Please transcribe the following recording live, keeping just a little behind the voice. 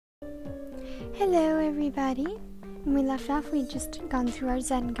Hello everybody! When we left off, we'd just gone through our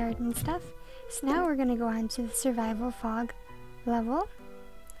Zen garden stuff. So now we're going to go on to the survival fog level.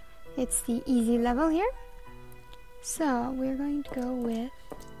 It's the easy level here. So we're going to go with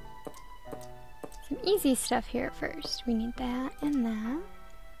some easy stuff here first. We need that and that.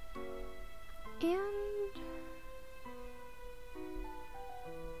 And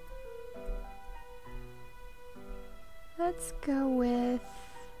let's go with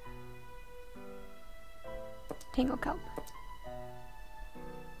Tangle Kelp.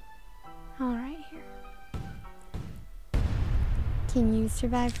 Alright, here. Can you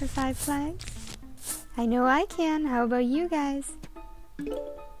survive for 5 flags? I know I can. How about you guys?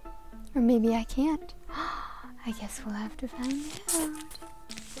 Or maybe I can't. I guess we'll have to find out.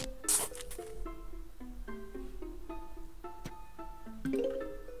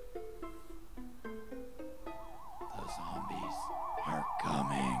 The zombies are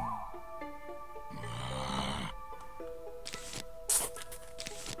coming.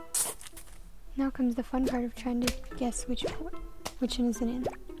 Now comes the fun part of trying to guess which one is it in.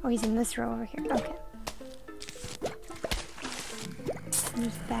 Oh, he's in this row over here. Okay. And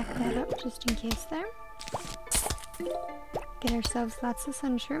just back that up just in case there. Get ourselves lots of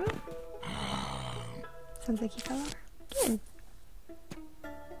sunshroom. Sounds like he fell over. Good.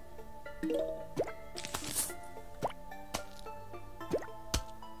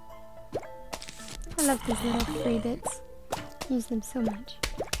 I love these little free bits. Use them so much.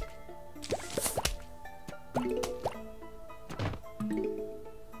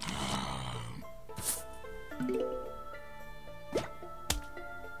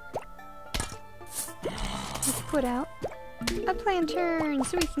 Let's put out a lantern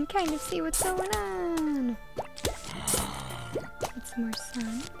so we can kind of see what's going on. Get some more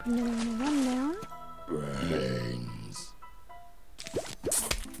sun. Put another one of them down. Brains.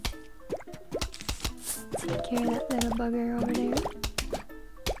 Take care of that little bugger over there.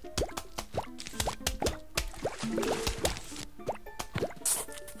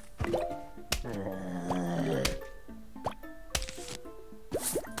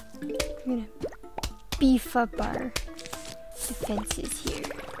 I'm gonna beef up our defenses here.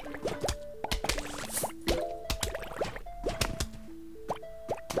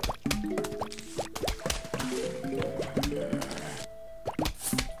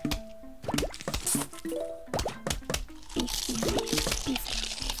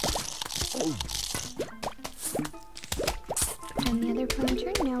 Put on the other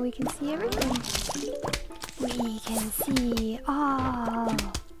planter, now we can see everything. We can see all.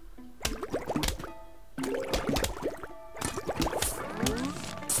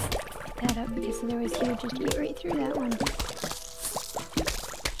 That up because otherwise he would just eat right through that one.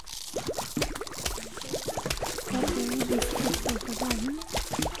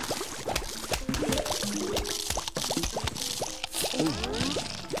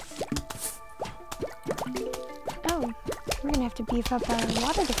 Oh, we're gonna have to beef up our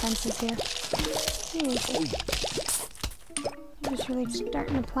water defenses here. Jeez. They're just really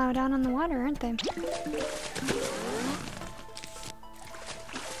starting to plow down on the water, aren't they?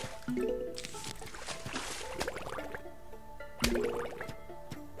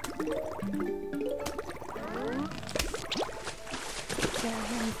 Get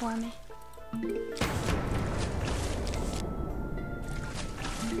him for me.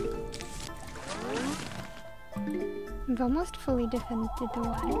 We've almost fully defended the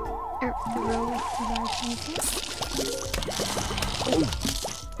water, or the row of our fences.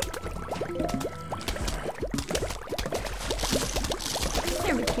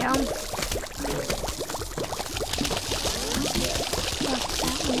 There we go. Lock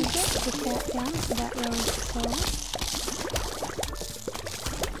that one again, put that down so that row is full.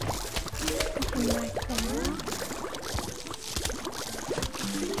 Come back there.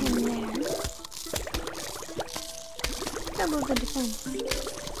 And there. Double the defense.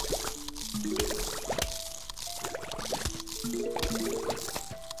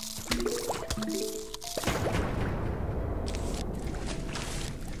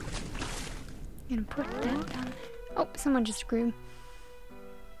 I'm gonna put that down. Oh, someone just grew.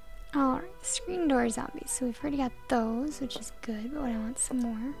 Alright, screen door zombies. So we've already got those, which is good, but I want some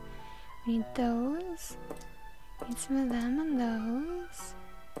more. We need those. Need some of them and those.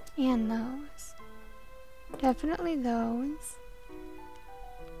 And those. Definitely those.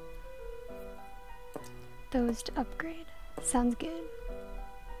 Those to upgrade. Sounds good.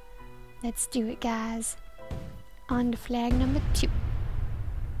 Let's do it, guys. On to flag number 2.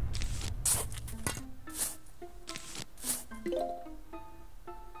 The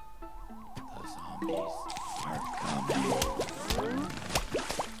zombies are coming.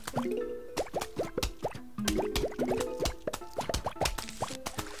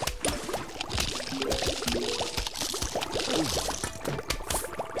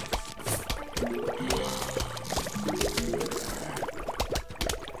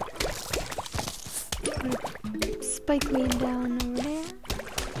 Put a spike weed down over there.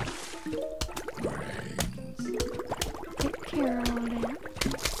 Take care of all that.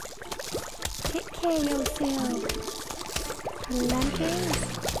 Take care of yourself. Lanterns.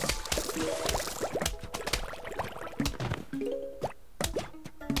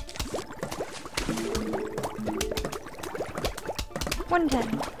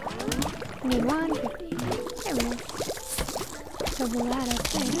 110. I need 150. There we go. Double that up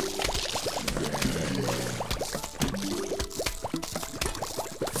there.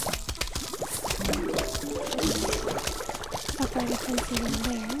 Up our defenses in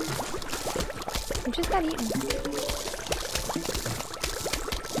there. We just got eaten.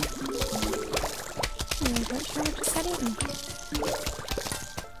 I'm not quite sure we just got eaten.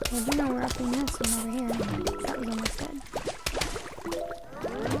 I do know we're up in this one over here. That was almost dead.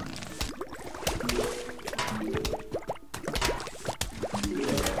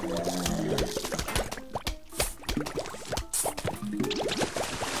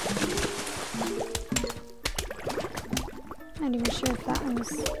 Not even sure if that one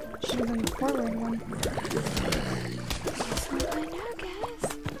should have been the forward one. So I know, guys.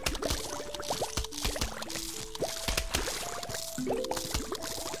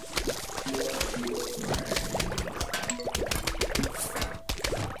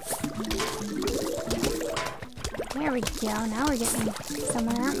 There we go. Now we're getting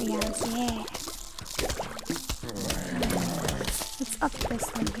somewhere, aren't we, guys? Yeah. Let's up this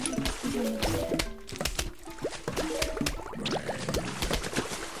one here.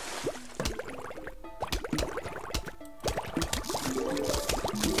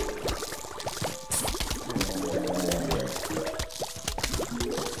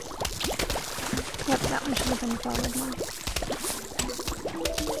 Yep, that one should have been forward more.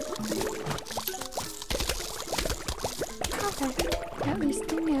 Okay, at least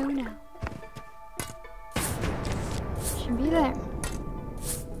we know now. Should be there.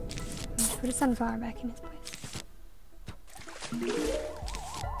 Let's put a sunflower back in its place.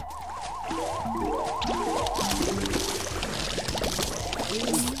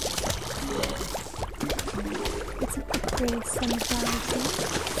 Get some upgrade sunflowers here.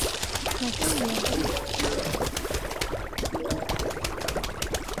 Like a real one.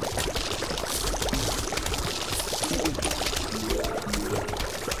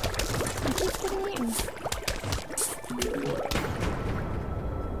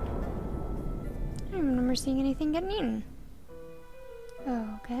 I don't remember seeing anything getting eaten.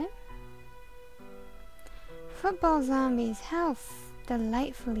 Oh, okay. Football zombies, how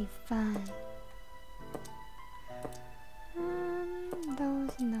delightfully fun.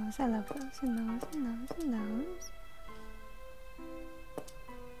 Those and those. I love those and those and those and those.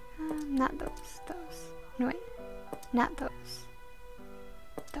 Not those. Those. No, wait. Not those.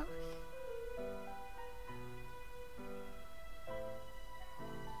 Those.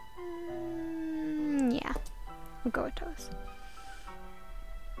 Yeah. We'll go with those.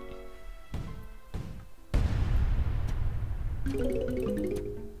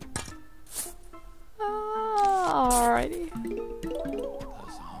 Alrighty. The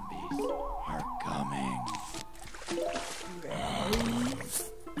zombies are coming.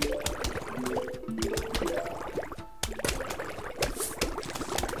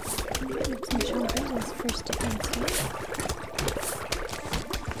 Some chompers as first defense here.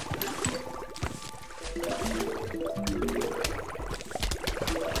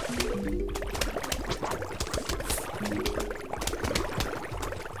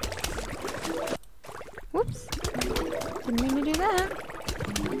 Whoops. Didn't mean to do that.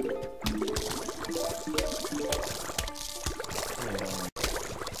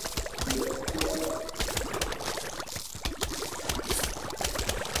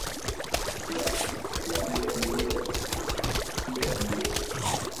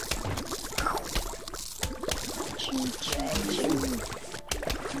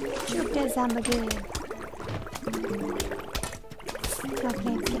 Shoot that zombie good.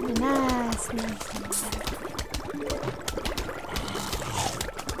 Okay, it's getting nice.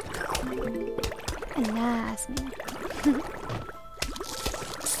 Nice, man.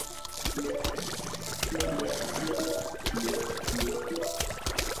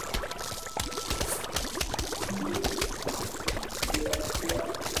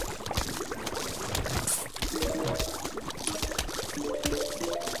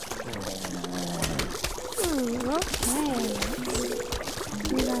 Ooh, okay.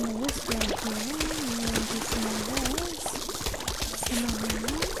 Move on to this way here. And do some of those. Some of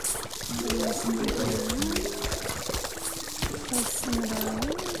those. Some of those. Place some of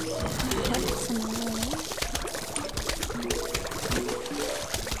those. Cut some of those.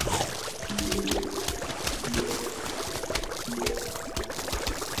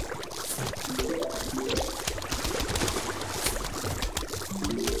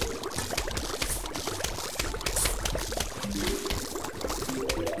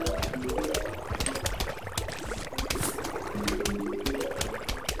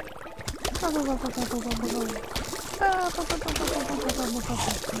 Doing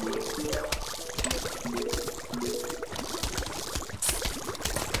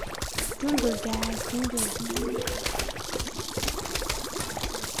good, guys. Doing good.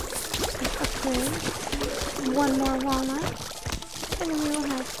 Upgrade. One more walnut. And then we will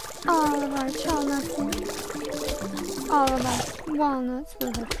have all of our tall nuts in. All of our walnuts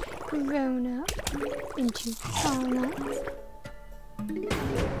will have grown up into tall nuts.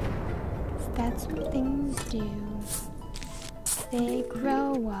 That's what things do. They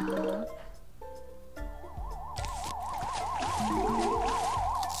grow up.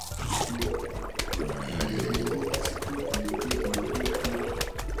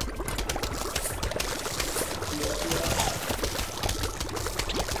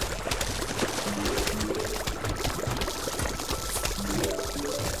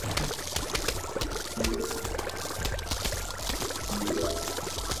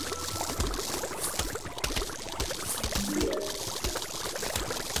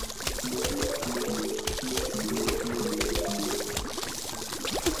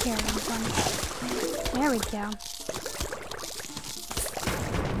 There we go.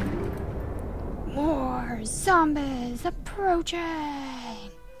 More zombies approaching!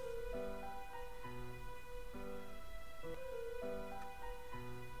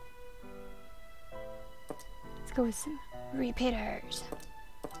 Let's go with some repeaters.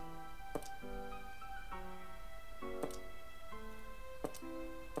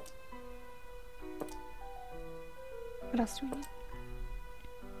 What else do we need?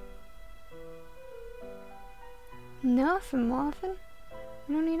 Nothing, muffin.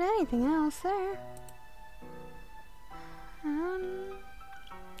 We don't need anything else there.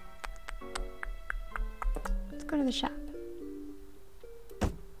 Let's go to the shop.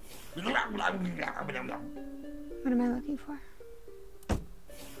 What am I looking for?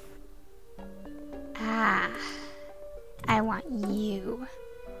 Ah, I want you.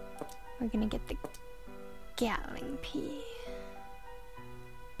 We're gonna get the Gatling pea.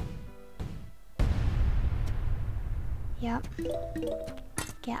 Yep.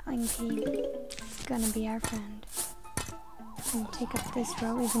 Gatling pea is gonna be our friend. And take up this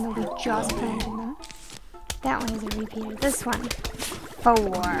row, even though we just planted them. That one is a repeater. This one, 4.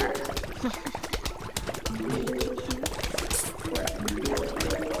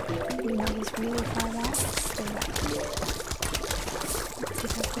 Even though he's really far back, stay back. Let's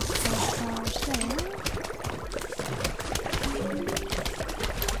take up this flowers there.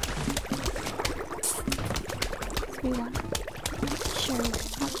 We want sure.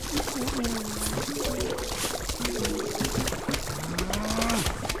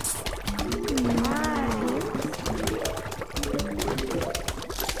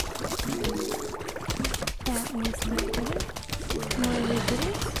 That needs more repeaters. More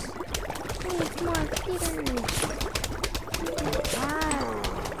repeaters. Needs more repeaters.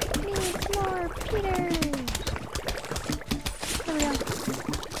 Needs more repeaters. There we go.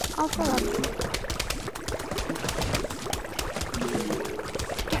 I'll fill up.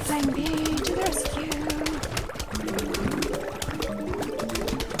 Gatling pea to the rescue!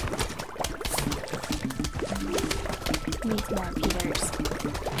 Needs more Peters.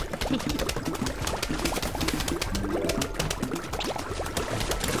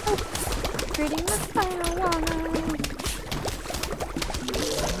 Upgrading the final walnut!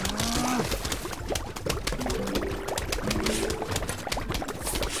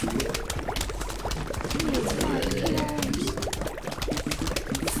 Needs more Peters.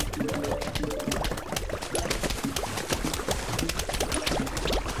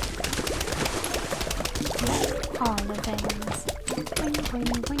 All the things. Boing, boing,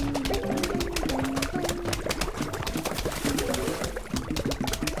 boing, boing, boing, boing.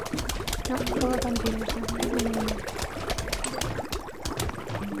 Nope, pull up on Peter's now.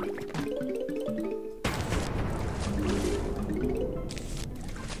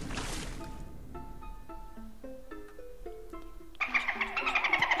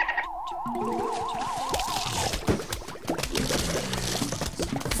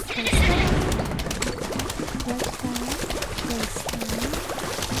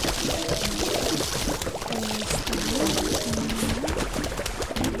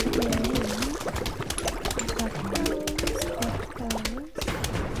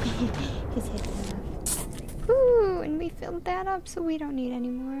 Ooh, and we filled that up, so we don't need any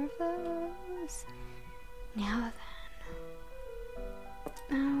more of those. Now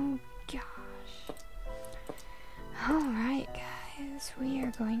then. Oh gosh. Alright guys, we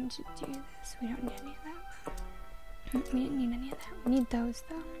are going to do this. We don't need any of that. We didn't need any of that. We need those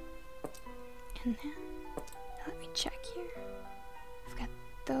though. And then, let me check here. I've got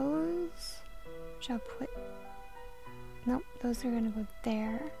those. which I'll put, nope, those are gonna go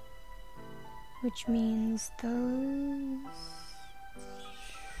there, which means those,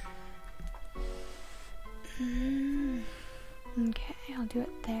 okay, I'll do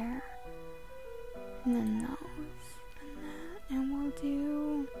it there, and then those, and that, and we'll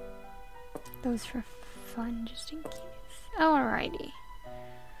do those for fun, just in case. Alrighty,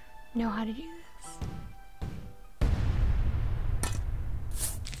 know how to do this.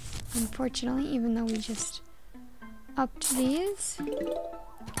 Unfortunately, even though we just upped these,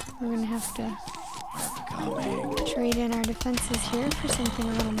 we're gonna have to trade in our defenses here for something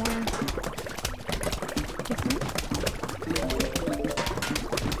a little more different.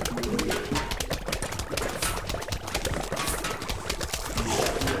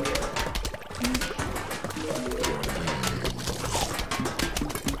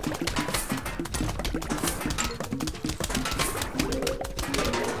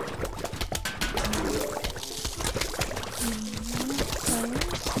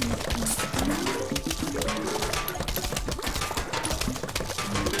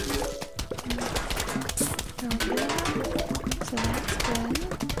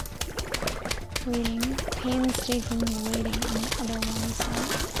 Painstakingly waiting on the other one, so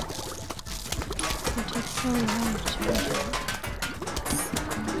it takes so long to charge it.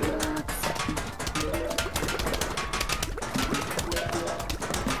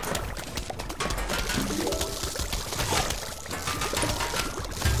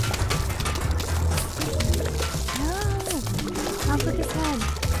 No! Off with his head!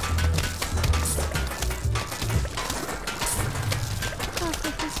 Off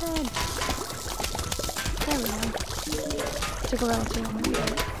with his head! There we go. Took a little too long to do it.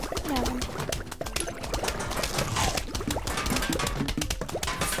 Yeah.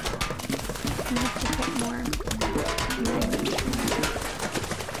 I'm gonna have to put more.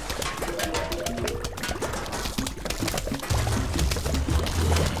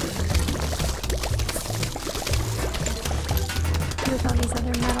 With all these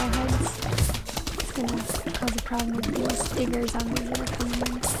other metal heads, it's gonna cause a problem with these diggers on these that are coming in.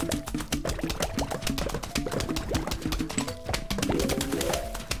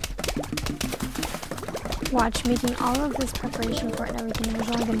 Watch, making all of this preparation for it and everything, there's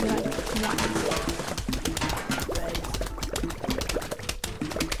only going to be like one.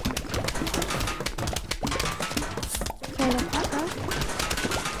 Sorry about that, bro.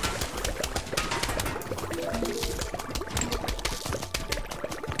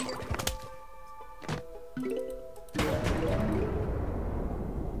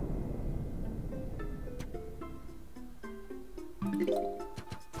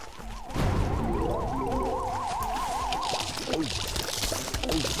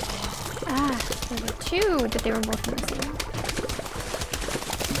 There were two, but they were both missing.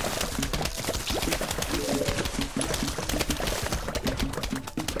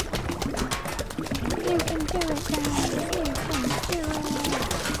 You can do it, guys. You can do it.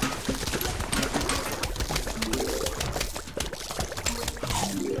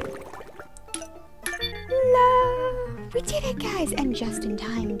 We did it, guys, and just in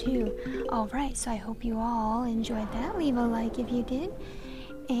time too. Alright, so I hope you all enjoyed that. Leave a like if you did.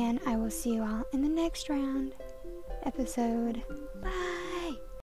 And I will see you all in the next episode. Bye!